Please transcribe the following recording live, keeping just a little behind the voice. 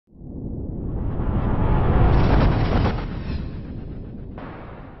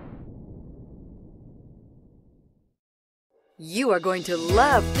You are going to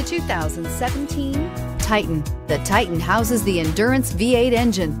love the 2017 Titan. The Titan houses the Endurance V8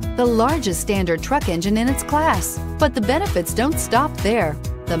 engine, the largest standard truck engine in its class. But the benefits don't stop there.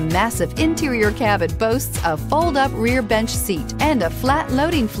 The massive interior cabin boasts a fold-up rear bench seat and a flat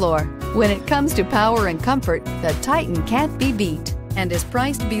loading floor. When it comes to power and comfort, the Titan can't be beat and is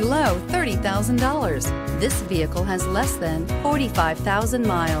priced below $30,000. This vehicle has less than 45,000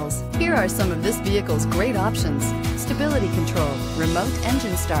 miles. Here are some of this vehicle's great options: stability control, remote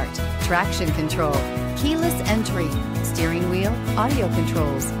engine start, traction control, keyless entry, steering wheel audio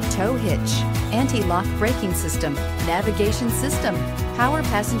controls, tow hitch, anti-lock braking system, navigation system, power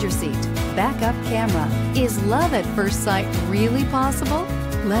passenger seat, backup camera. Is love at first sight really possible?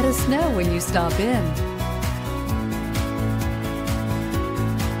 Let us know when you stop in.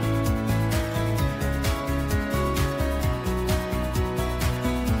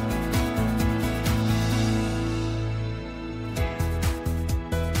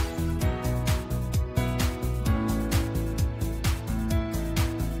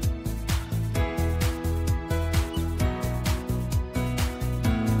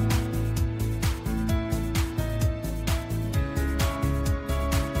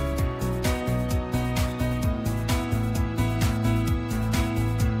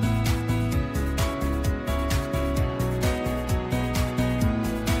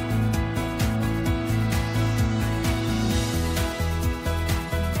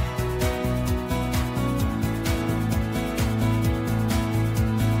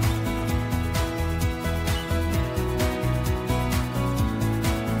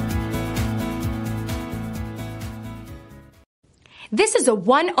 This is a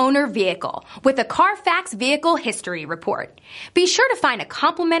one-owner vehicle with a CARFAX Vehicle History Report. Be sure to find a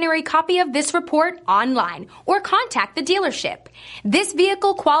complimentary copy of this report online or contact the dealership. This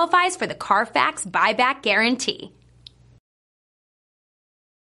vehicle qualifies for the CARFAX Buyback Guarantee.